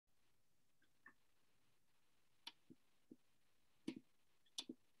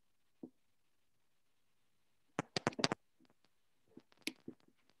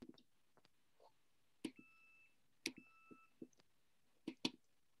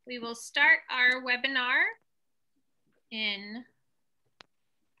We will start our webinar in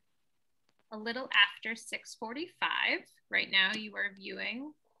a little after 6:45. Right now you are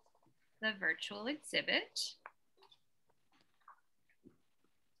viewing the virtual exhibit.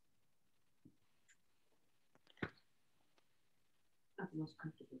 Not the most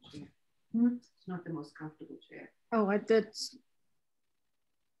comfortable chair. It's not the most comfortable chair. Oh, I did.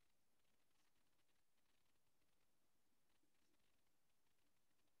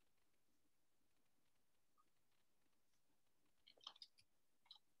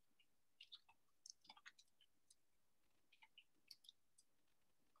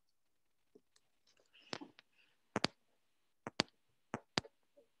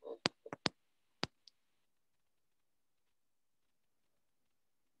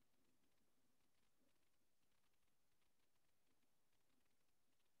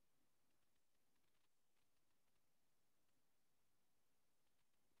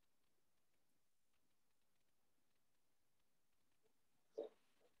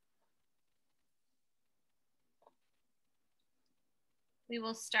 We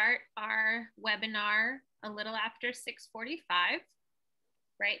will start our webinar a little after 6:45.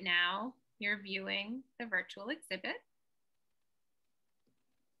 Right now, you're viewing the virtual exhibit.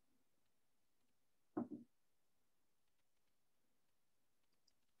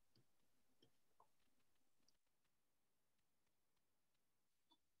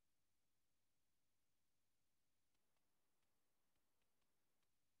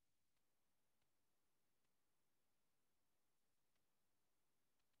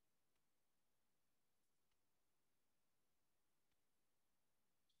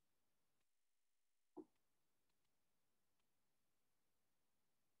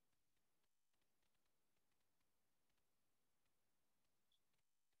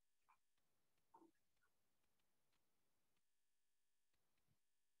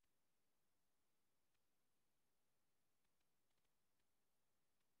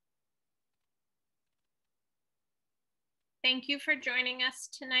 Thank you for joining us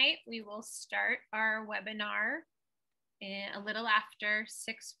tonight. We will start our webinar in a little after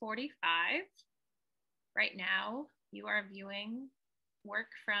 6:45. Right now, you are viewing work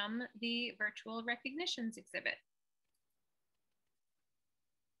from the virtual recognitions exhibit.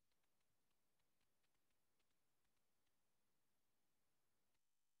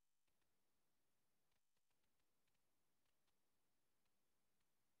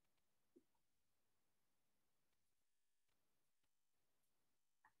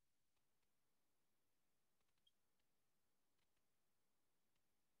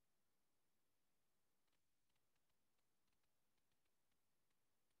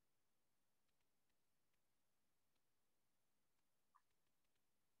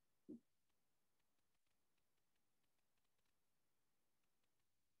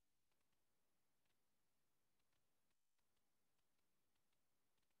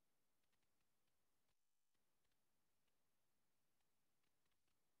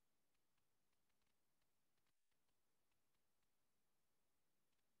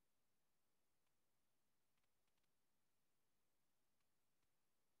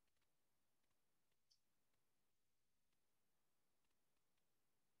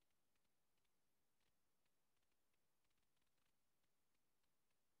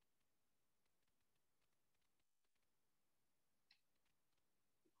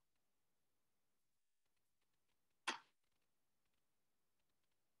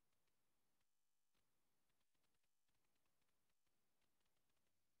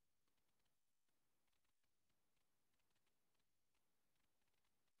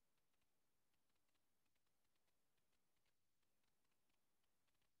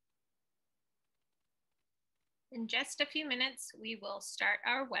 In just a few minutes, we will start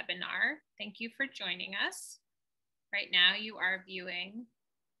our webinar. Thank you for joining us. Right now, you are viewing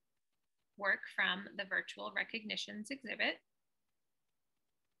work from the virtual recognitions exhibit.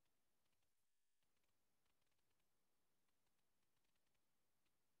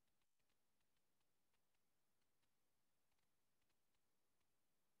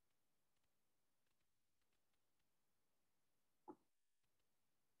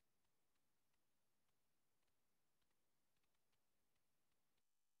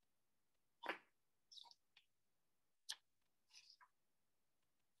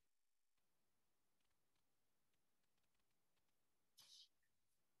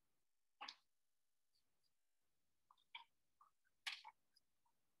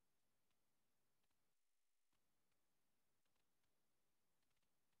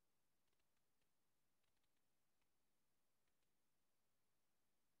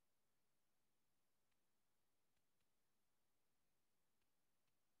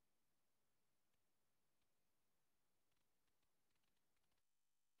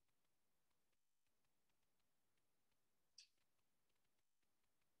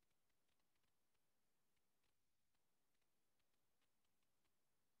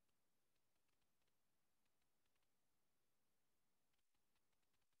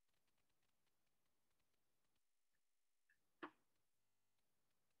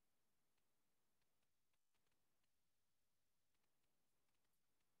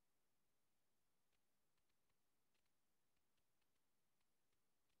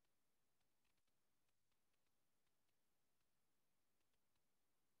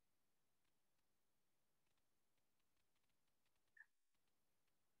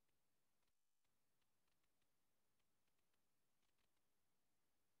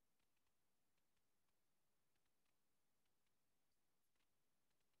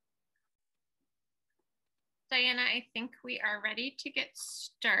 Diana, I think we are ready to get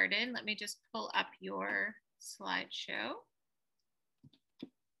started. Let me just pull up your slideshow.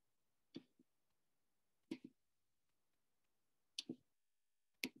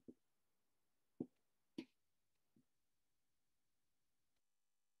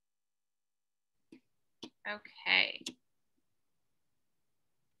 Okay.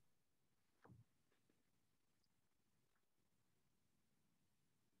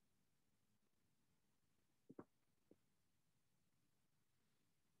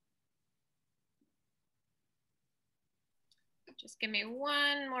 Just give me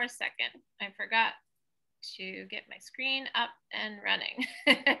one more second. I forgot to get my screen up and running.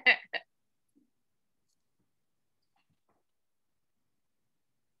 Okay.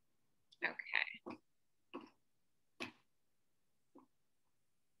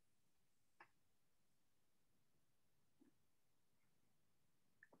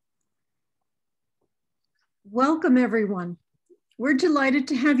 Welcome, everyone. We're delighted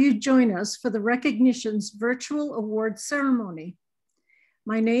to have you join us for the Recognitions Virtual Award Ceremony.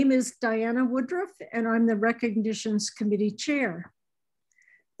 My name is Diana Woodruff, and I'm the Recognitions Committee Chair.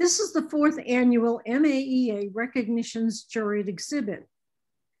 This is the 4th annual MAEA Recognitions Juried Exhibit,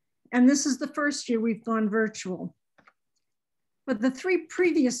 and this is the first year we've gone virtual. For the 3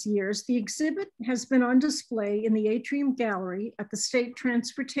 previous years, the exhibit has been on display in the Atrium Gallery at the State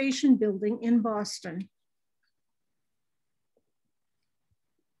Transportation Building in Boston.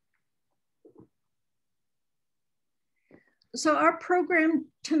 So our program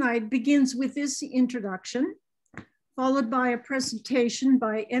tonight begins with this introduction, followed by a presentation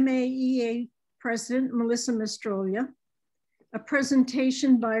by MAEA President Melissa Mastrolia, a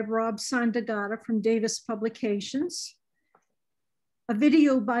presentation by Rob Sandagata from Davis Publications, a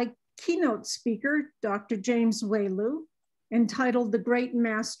video by keynote speaker, Dr. James Waylu, entitled The Great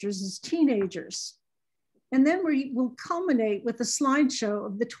Masters as Teenagers. And then we will culminate with a slideshow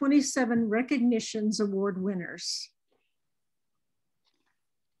of the 27 Recognitions Award winners.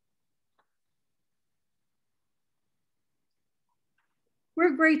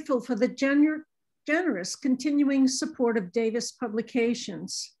 We're grateful for the generous continuing support of Davis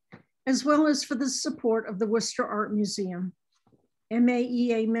Publications, as well as for the support of the Worcester Art Museum,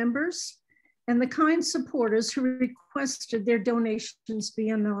 MAEA members, and the kind supporters who requested their donations be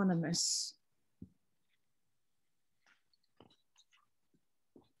anonymous.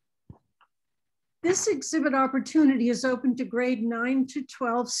 This exhibit opportunity is open to grade 9 to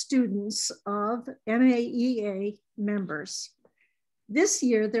 12 students of MAEA members. This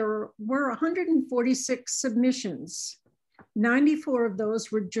year, there were 146 submissions. 94 of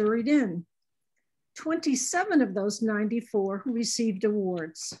those were juried in. 27 of those 94 received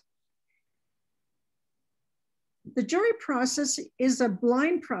awards. The jury process is a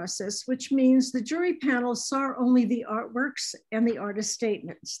blind process, which means the jury panel saw only the artworks and the artist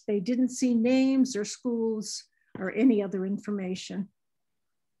statements. They didn't see names or schools or any other information.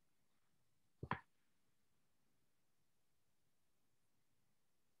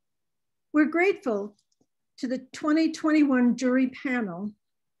 We're grateful to the 2021 jury panel,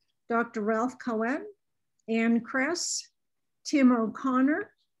 Dr. Ralph Cohen, Ann Kress, Tim O'Connor,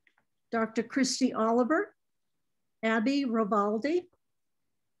 Dr. Christy Oliver, Abby Rovaldi.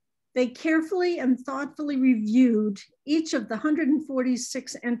 They carefully and thoughtfully reviewed each of the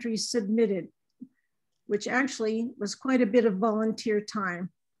 146 entries submitted, which actually was quite a bit of volunteer time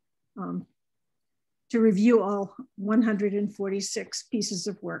to review all 146 pieces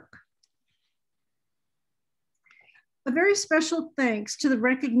of work. A very special thanks to the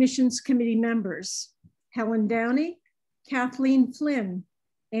Recognitions Committee members, Helen Downey, Kathleen Flynn,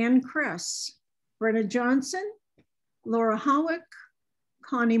 Ann Kress, Brenna Johnson, Laura Howick,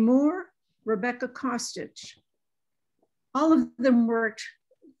 Connie Moore, Rebecca Kostich. All of them worked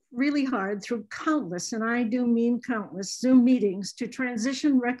really hard through countless, and I do mean countless, Zoom meetings to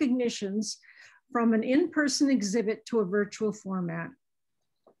transition Recognitions from an in-person exhibit to a virtual format.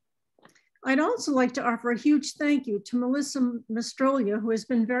 I'd also like to offer a huge thank you to Melissa Mastrolia, who has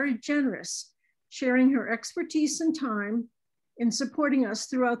been very generous, sharing her expertise and time in supporting us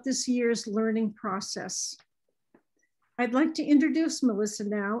throughout this year's learning process. I'd like to introduce Melissa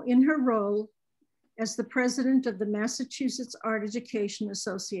now in her role as the president of the Massachusetts Art Education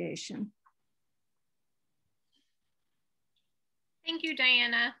Association. Thank you,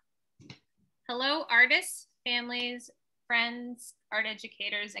 Diana. Hello, artists, families, friends, art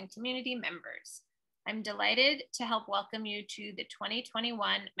educators, and community members. I'm delighted to help welcome you to the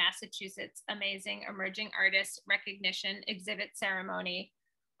 2021 Massachusetts Amazing Emerging Artists Recognition Exhibit Ceremony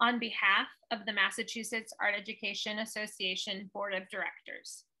on behalf of the Massachusetts Art Education Association Board of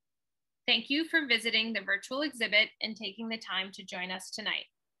Directors. Thank you for visiting the virtual exhibit and taking the time to join us tonight.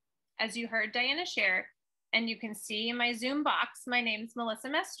 As you heard Diana share, and you can see in my Zoom box, my name is Melissa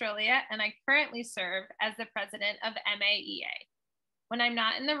Mastrolia, and I currently serve as the president of MAEA. When I'm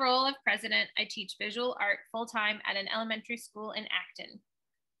not in the role of president, I teach visual art full-time at an elementary school in Acton.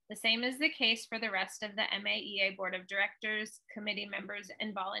 The same is the case for the rest of the MAEA Board of Directors, committee members,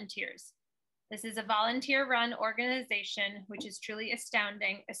 and volunteers. This is a volunteer-run organization, which is truly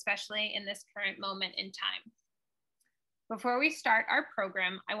astounding, especially in this current moment in time. Before we start our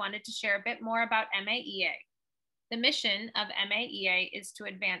program, I wanted to share a bit more about MAEA. The mission of MAEA is to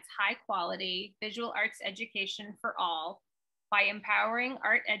advance high-quality visual arts education for all by empowering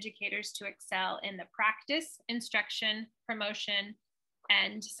art educators to excel in the practice, instruction, promotion,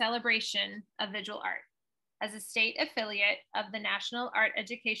 and celebration of visual art. As a state affiliate of the National Art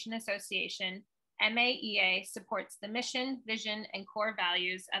Education Association, MAEA supports the mission, vision, and core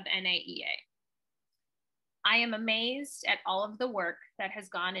values of NAEA. I am amazed at all of the work that has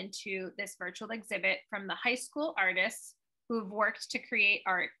gone into this virtual exhibit, from the high school artists who have worked to create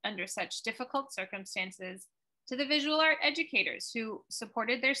art under such difficult circumstances to the visual art educators who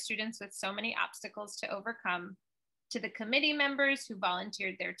supported their students with so many obstacles to overcome, to the committee members who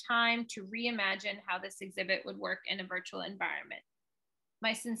volunteered their time to reimagine how this exhibit would work in a virtual environment.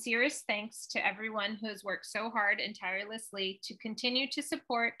 My sincerest thanks to everyone who has worked so hard and tirelessly to continue to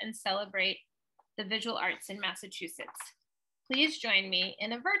support and celebrate the visual arts in Massachusetts. Please join me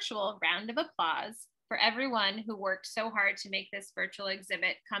in a virtual round of applause for everyone who worked so hard to make this virtual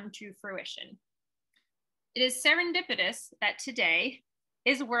exhibit come to fruition. It is serendipitous that today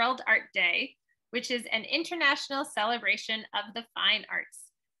is World Art Day, which is an international celebration of the fine arts.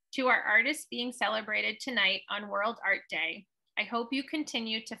 To our artists being celebrated tonight on World Art Day, I hope you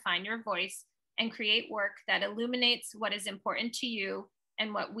continue to find your voice and create work that illuminates what is important to you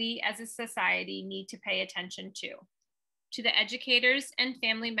and what we as a society need to pay attention to. To the educators and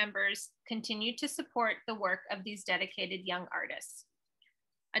family members, continue to support the work of these dedicated young artists.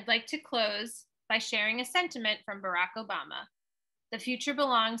 I'd like to close by sharing a sentiment from Barack Obama. The future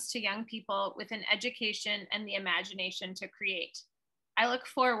belongs to young people with an education and the imagination to create. I look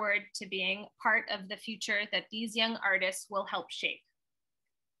forward to being part of the future that these young artists will help shape.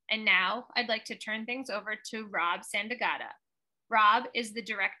 And now I'd like to turn things over to Rob Sandagata. Rob is the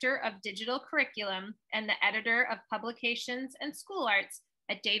Director of Digital Curriculum and the Editor of Publications and School Arts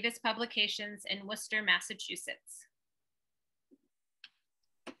at Davis Publications in Worcester, Massachusetts.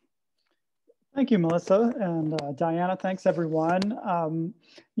 Thank you, Melissa, and Diana, thanks everyone.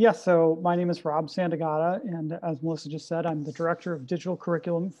 So my name is Rob Sandagata, and as Melissa just said, I'm the Director of Digital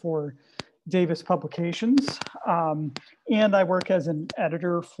Curriculum for Davis Publications, and I work as an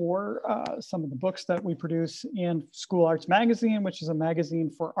editor for some of the books that we produce in School Arts Magazine, which is a magazine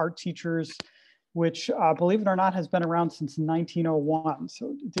for art teachers, which, believe it or not, has been around since 1901.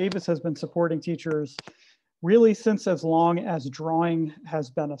 So Davis has been supporting teachers really since as long as drawing has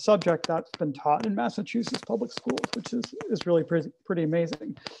been a subject that's been taught in Massachusetts public schools, which is really pretty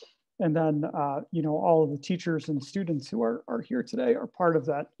amazing. And then, all of the teachers and students who are here today are part of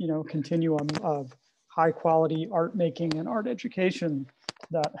that, continuum of high quality art making and art education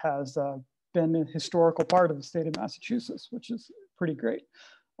that has been a historical part of the state of Massachusetts, which is pretty great.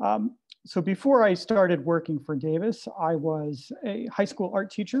 So before I started working for Davis, I was a high school art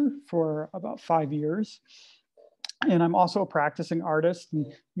teacher for about 5 years. And I'm also a practicing artist. And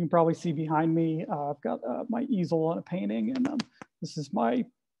you can probably see behind me, I've got my easel and a painting. And this is my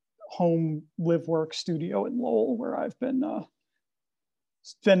home live work studio in Lowell, where I've been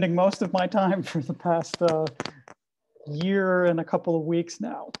spending most of my time for the past year and a couple of weeks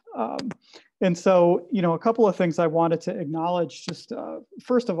now. And so, a couple of things I wanted to acknowledge. Just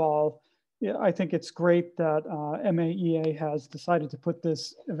first of all, I think it's great that MAEA has decided to put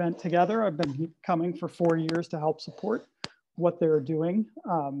this event together. I've been coming for 4 years to help support what they're doing.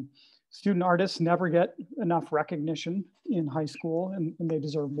 Student artists never get enough recognition in high school, and they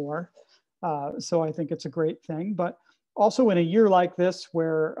deserve more. So I think it's a great thing. But also in a year like this,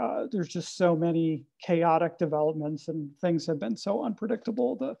 where there's just so many chaotic developments and things have been so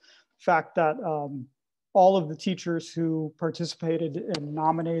unpredictable, the fact that all of the teachers who participated and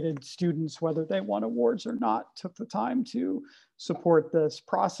nominated students, whether they won awards or not, took the time to support this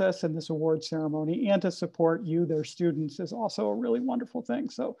process and this award ceremony, and to support you, their students, is also a really wonderful thing.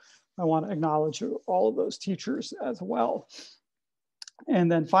 So I want to acknowledge all of those teachers as well. And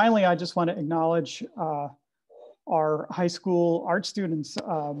then finally, I just want to acknowledge our high school art students.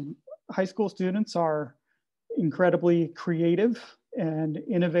 High school students are incredibly creative and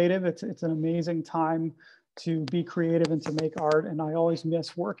innovative. It's an amazing time to be creative and to make art. And I always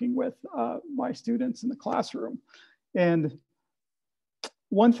miss working with my students in the classroom. And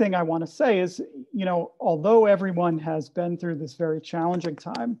one thing I want to say is, you know, although everyone has been through this very challenging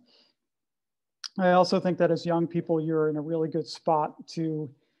time, I also think that as young people, you're in a really good spot to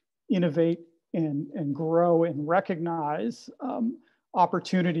innovate and grow and recognize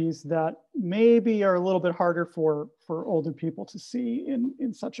opportunities that maybe are a little bit harder for older people to see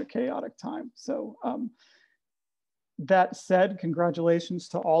in such a chaotic time. So that said, congratulations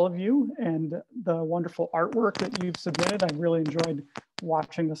to all of you and the wonderful artwork that you've submitted. I really enjoyed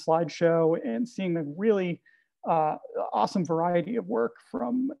watching the slideshow and seeing the really awesome variety of work,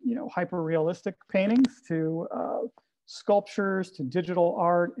 from, you know, hyper-realistic paintings to sculptures to digital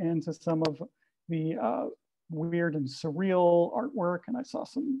art and to some of the weird and surreal artwork. And I saw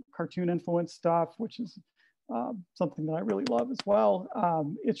some cartoon influenced stuff, which is something that I really love as well.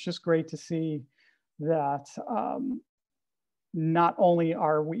 It's just great to see that not only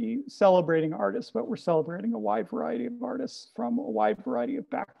are we celebrating artists, but we're celebrating a wide variety of artists from a wide variety of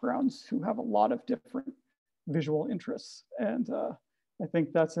backgrounds who have a lot of different visual interests. And I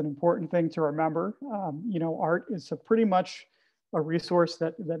think that's an important thing to remember. You know, art is pretty much a resource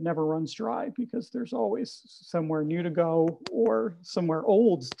that never runs dry, because there's always somewhere new to go or somewhere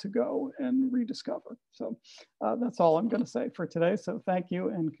old to go and rediscover. So that's all I'm going to say for today. So thank you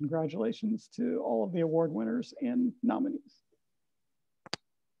and congratulations to all of the award winners and nominees.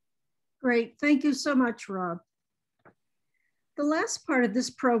 Great, thank you so much, Rob. The last part of this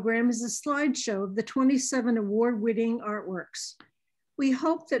program is a slideshow of the 27 award-winning artworks. We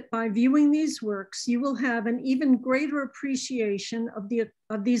hope that by viewing these works, you will have an even greater appreciation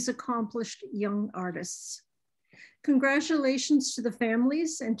of these accomplished young artists. Congratulations to the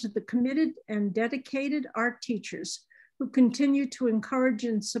families and to the committed and dedicated art teachers who continue to encourage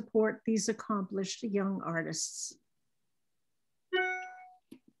and support these accomplished young artists.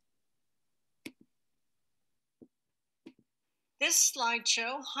 This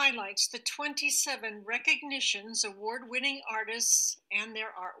slideshow highlights the 27 recognitions award-winning artists and their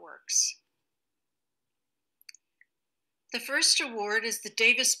artworks. The first award is the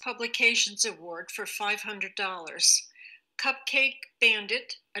Davis Publications Award for $500. Cupcake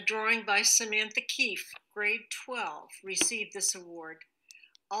Bandit, a drawing by Samantha Keefe, grade 12, received this award.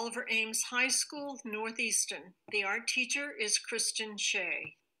 Oliver Ames High School, Northeastern. The art teacher is Kristen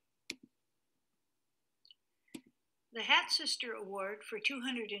Shea. The Hat Sister Award for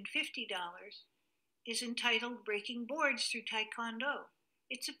 $250 is entitled Breaking Boards Through Taekwondo.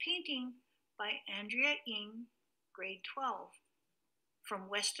 It's a painting by Andrea Ng, grade 12, from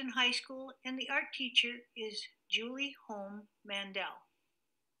Weston High School, and the art teacher is Julie Holm Mandel.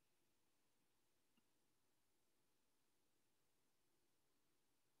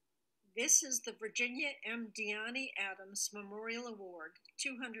 This is the Virginia M. Deani Adams Memorial Award,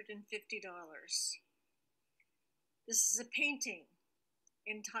 $250. This is a painting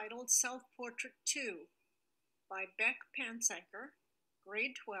entitled Self-Portrait 2 by Beck Pansaker,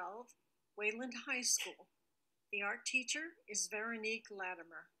 grade 12, Wayland High School. The art teacher is Veronique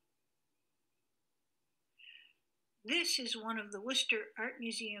Latimer. This is one of the Worcester Art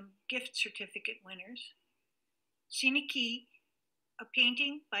Museum gift certificate winners. Siniki, a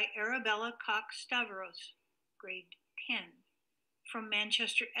painting by Arabella Cox-Stavros, grade 10, from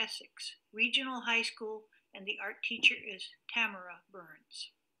Manchester, Essex, Regional High School, and the art teacher is Tamara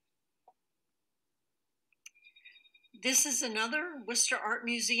Burns. This is another Worcester Art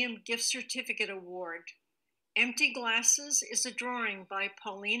Museum gift certificate award. Empty Glasses is a drawing by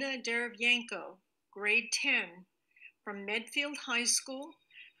Paulina Derevyenko, grade 10, from Medfield High School.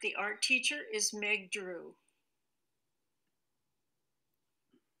 The art teacher is Meg Drew.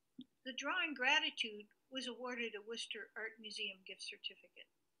 The drawing Gratitude was awarded a Worcester Art Museum gift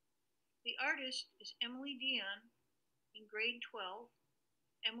certificate. The artist is Emily Dion in grade 12.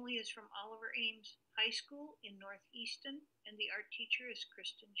 Emily is from Oliver Ames High School in Northeastern, and the art teacher is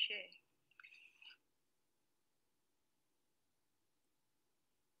Kristen Shea.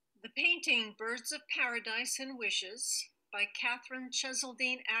 The painting Birds of Paradise and Wishes by Catherine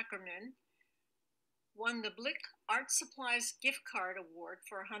Cheseldine Ackerman won the Blick Art Supplies Gift Card Award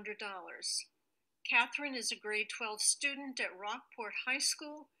for $100. Catherine is a grade 12 student at Rockport High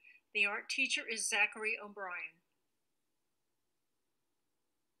School. The art teacher is Zachary O'Brien.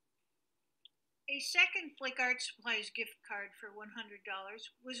 A second Blick Art Supplies gift card for $100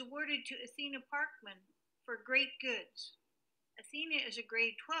 was awarded to Athena Parkman for Great Goods. Athena is a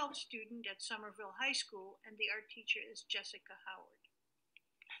grade 12 student at Somerville High School, and the art teacher is Jessica Howard.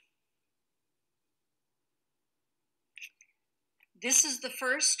 This is the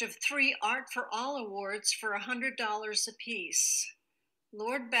first of 3 Art for All awards for $100 apiece.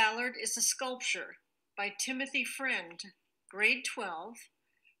 Lord Ballard is a sculpture by Timothy Friend, grade 12,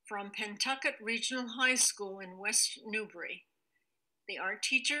 from Pentucket Regional High School in West Newbury. The art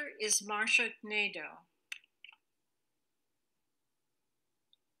teacher is Marcia Nadeau.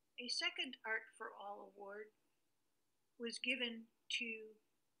 A second Art for All award was given to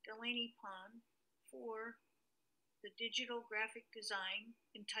Delaney Pond for the digital graphic design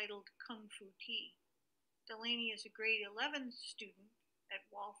entitled Kung Fu Tea. Delaney is a grade 11 student at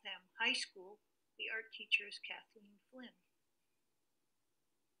Waltham High School. The art teacher is Kathleen Flynn.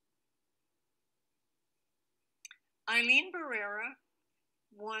 Eileen Barrera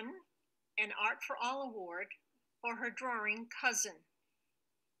won an Art for All award for her drawing Cousin.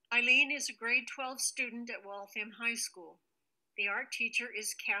 Eileen is a grade 12 student at Waltham High School. The art teacher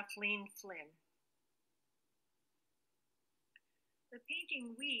is Kathleen Flynn. The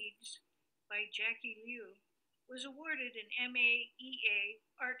painting Weeds by Jackie Liu was awarded an MAEA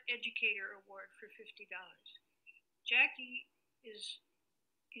Art Educator Award for $50. Jackie is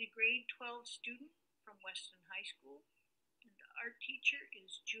a grade 12 student from Weston High School, and the art teacher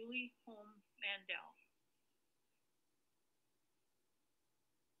is Julie Holm Mandel.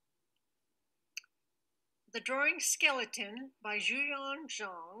 The drawing Skeleton by Zhuyan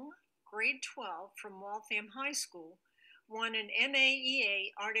Zhang, grade 12 from Waltham High School, won an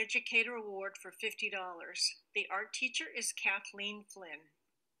MAEA Art Educator Award for $50. The art teacher is Kathleen Flynn.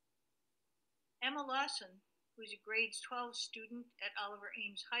 Emma Lawson, who is a grade 12 student at Oliver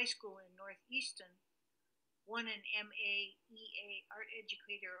Ames High School in Northeaston, won an MAEA Art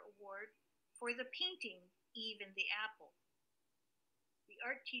Educator Award for the painting Eve and the Apple. The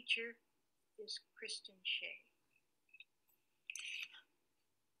art teacher is Kristen Shea.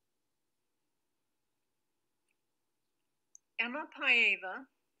 Emma Paeva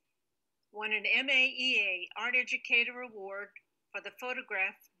won an MAEA Art Educator Award for the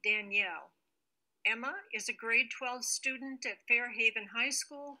photograph Danielle. Emma is a grade 12 student at Fairhaven High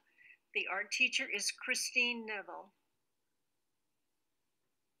School. The art teacher is Christine Neville.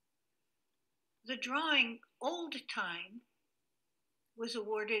 The drawing Old Time was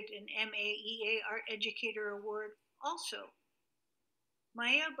awarded an MAEA Art Educator Award also.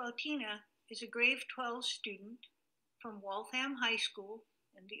 MAEA Bautina is a grade 12 student from Waltham High School,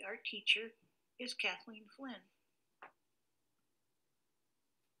 and the art teacher is Kathleen Flynn.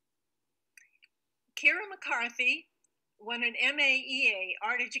 Kira McCarthy won an MAEA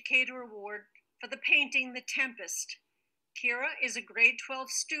Art Educator Award for the painting The Tempest. Kira is a grade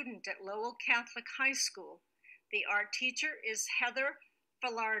 12 student at Lowell Catholic High School. The art teacher is Heather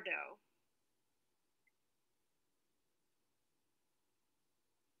Falardo.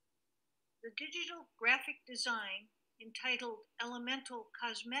 The digital graphic design entitled Elemental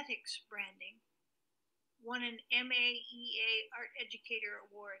Cosmetics Branding won an MAEA Art Educator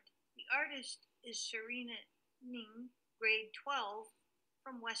Award. The artist is Serena Ning, grade 12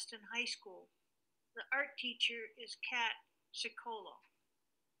 from Weston High School. The art teacher is Kat Sicolo.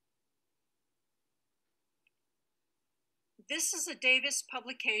 This is a Davis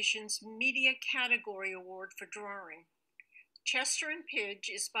Publications Media Category Award for drawing. Chester and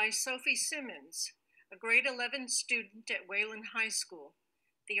Pidge is by Sophie Simmons, a grade 11 student at Wayland High School.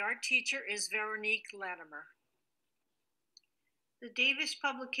 The art teacher is Veronique Latimer. The Davis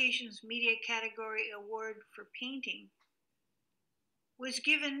Publications Media Category Award for painting was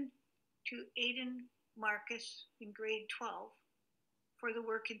given to Aidan Marcus in grade 12 for the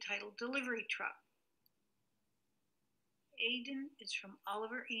work entitled Delivery Truck. Aidan is from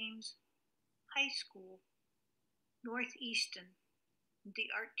Oliver Ames High School, Northeastern.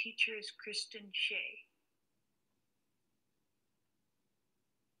 The art teacher is Kristen Shea.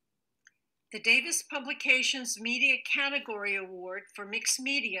 The Davis Publications Media Category Award for Mixed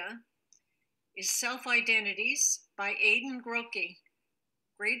Media is Self-Identities by Aidan Grokey,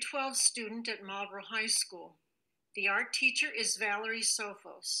 grade 12 student at Marlborough High School. The art teacher is Valerie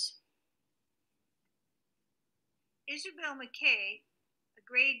Sophos. Isabel McKay, a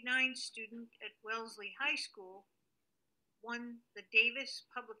grade 9 student at Wellesley High School, won the Davis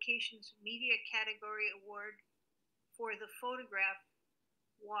Publications Media Category Award for the photograph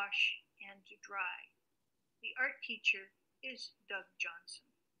Wash and Dry. The art teacher is Doug Johnson.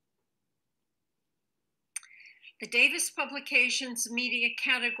 The Davis Publications Media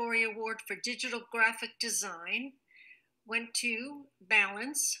Category Award for Digital Graphic Design went to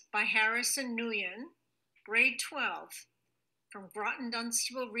Balance by Harrison Nguyen, grade 12, from Groton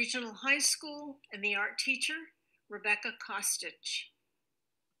Dunstable Regional High School, and the art teacher, Rebecca Kostich.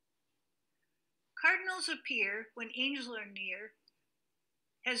 Cardinals appear when angels are near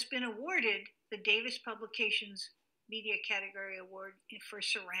has been awarded the Davis Publications Media Category Award for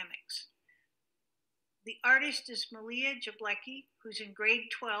ceramics. The artist is MAEA Jablecki, who's in grade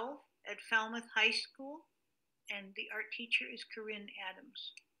 12 at Falmouth High School, and the art teacher is Corinne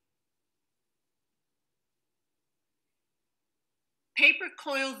Adams. Paper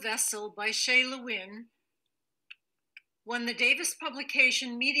Coil Vessel by Shayla Wynn won the Davis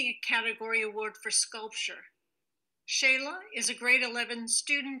Publication Media Category Award for sculpture. Shayla is a grade 11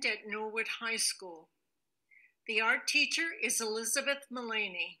 student at Norwood High School. The art teacher is Elizabeth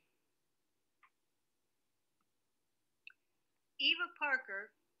Mullaney. Eva Parker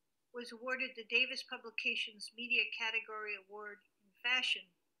was awarded the Davis Publications Media Category Award in Fashion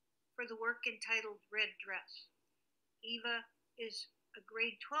for the work entitled Red Dress. Eva is a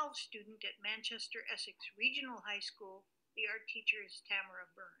grade 12 student at Manchester Essex Regional High School. The art teacher is Tamara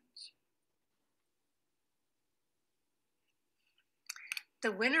Burns.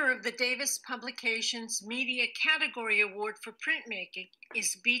 The winner of the Davis Publications Media Category Award for Printmaking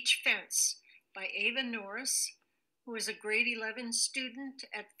is Beach Fence by Ava Norris, who is a grade 11 student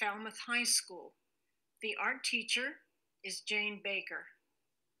at Falmouth High School. The art teacher is Jane Baker.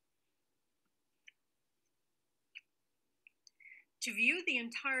 To view the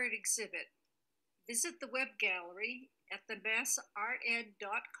entire exhibit, visit the web gallery at the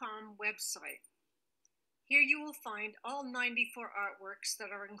massarted.com website. Here you will find all 94 artworks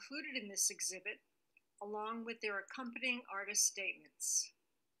that are included in this exhibit, along with their accompanying artist statements.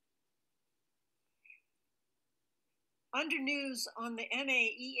 Under news on the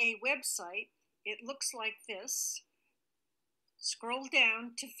MAEA website, it looks like this. Scroll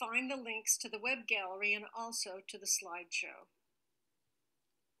down to find the links to the web gallery and also to the slideshow.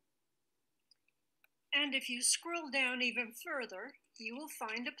 And if you scroll down even further, you will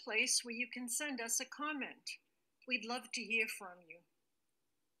find a place where you can send us a comment. We'd love to hear from you.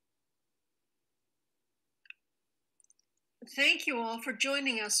 Thank you all for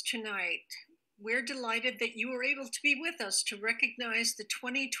joining us tonight. We're delighted that you were able to be with us to recognize the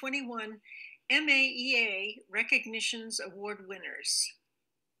 2021 MAEA Recognitions Award winners.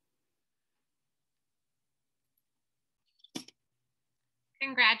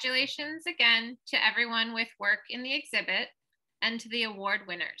 Congratulations again to everyone with work in the exhibit and to the award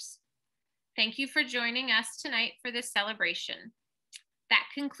winners. Thank you for joining us tonight for this celebration. That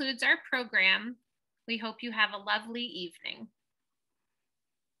concludes our program. We hope you have a lovely evening.